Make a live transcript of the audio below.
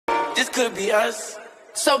this could be us.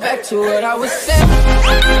 So back to what I was saying.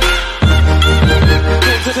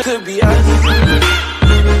 Could be us.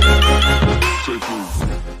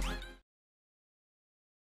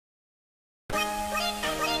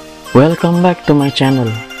 Welcome back to my channel.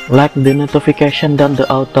 Like the notification that the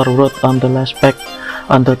author wrote on the last page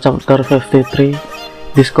on the chapter 53.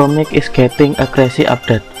 This comic is getting a crazy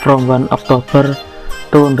update from 1 October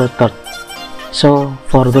to the 3rd. So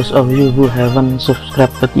for those of you who haven't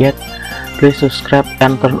subscribed yet, please subscribe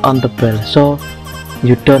and turn on the bell so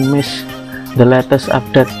you don't miss the latest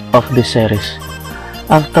update of this series.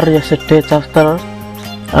 After yesterday's chapter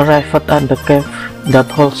arrived at the cave that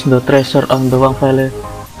holds the treasure of the Wang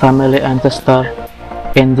family ancestor.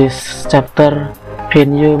 In this chapter,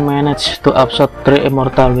 Renyu managed to absorb 3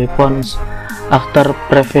 immortal weapons after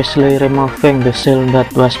previously removing the seal that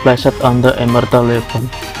was placed on the immortal weapon.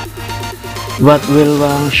 What will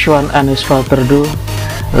Wang Xuan and his father do?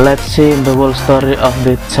 Let's see the whole story of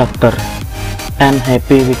this chapter. And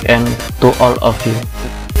happy weekend to all of you.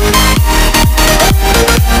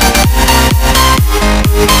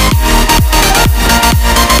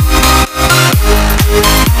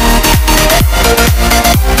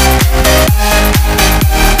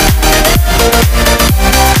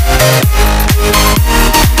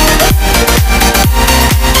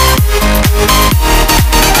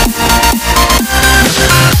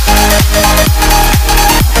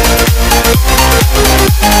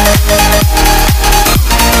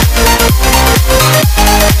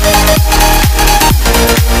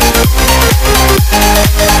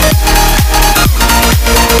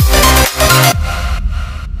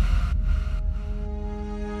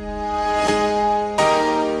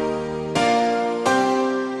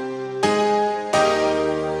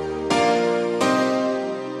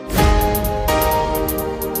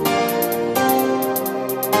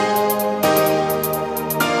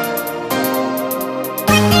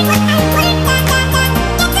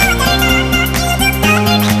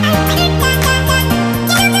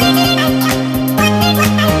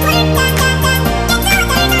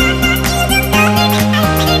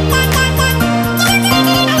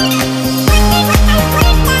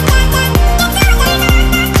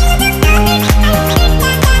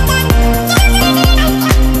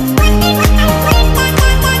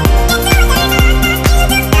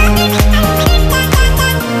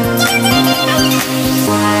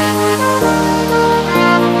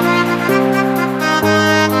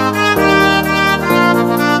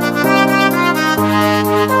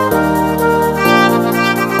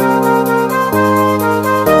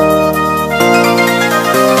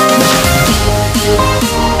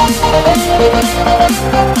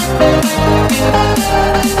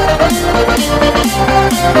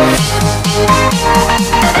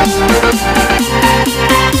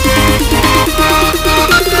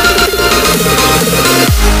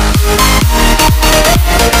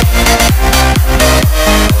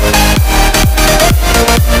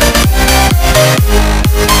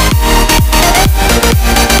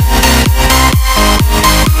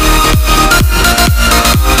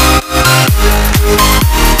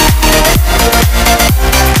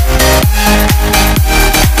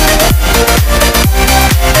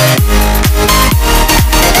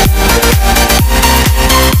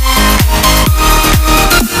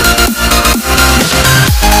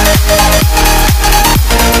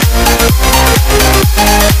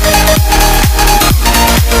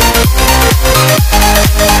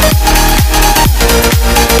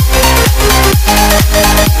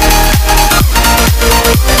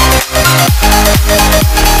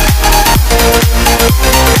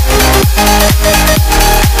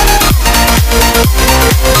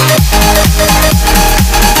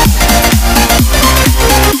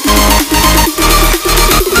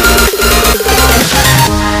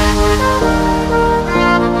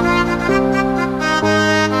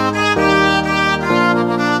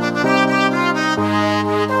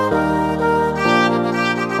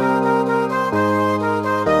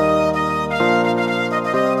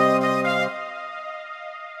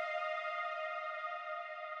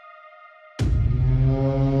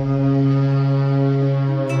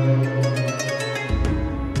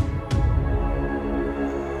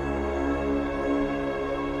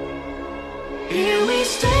 Here we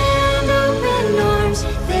stand open arms,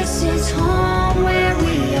 this is home where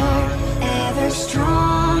we are, ever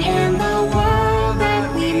strong in the world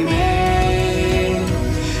that we made.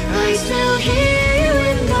 I still hear you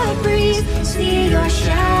in the breeze, see your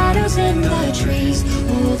shadows in the trees,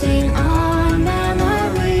 holding on,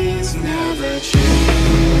 memories never change.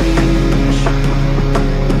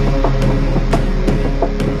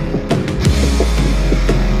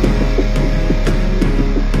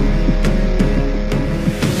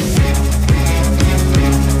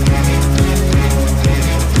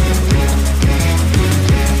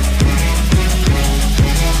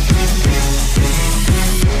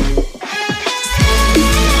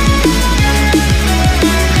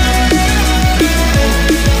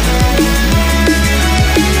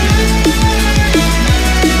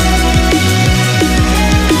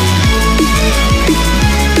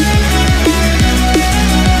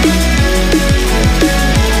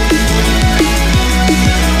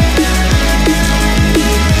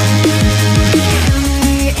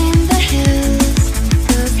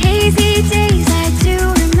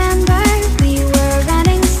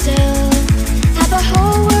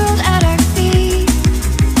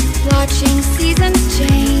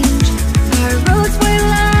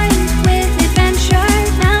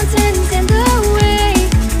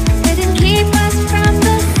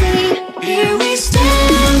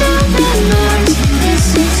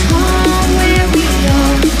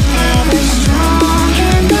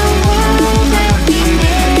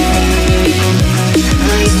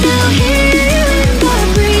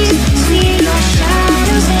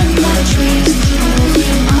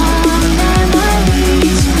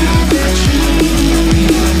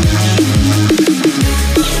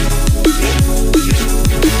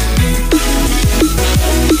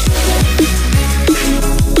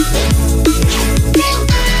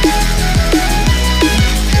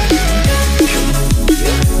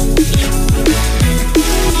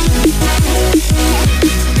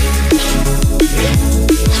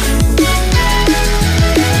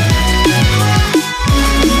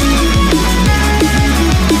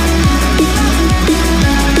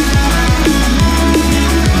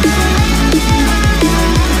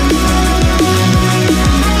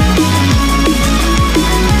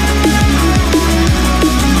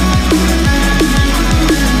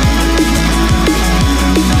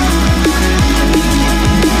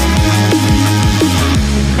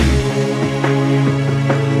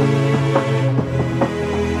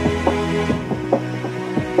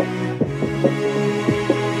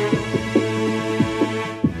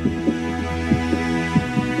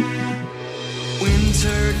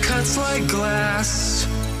 winter cuts like glass.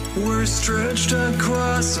 We're stretched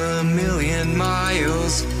across 1,000,000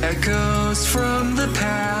 miles. Echoes from the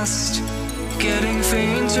past, getting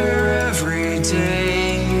fainter every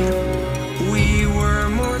day. We were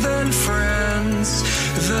more than friends,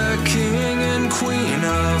 the king and queen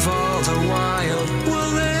of all the wild.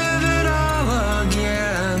 We'll live it all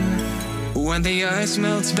again when the ice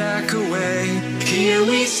melts back away. Here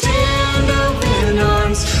we stand, open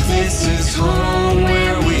arms. This is home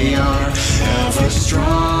where we are, ever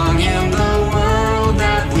strong in the world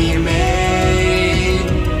that we made.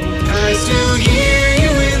 I still hear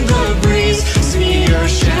you in the breeze, see your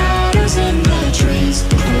shadows in the trees,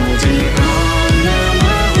 holding on,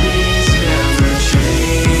 memories never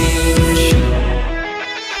change.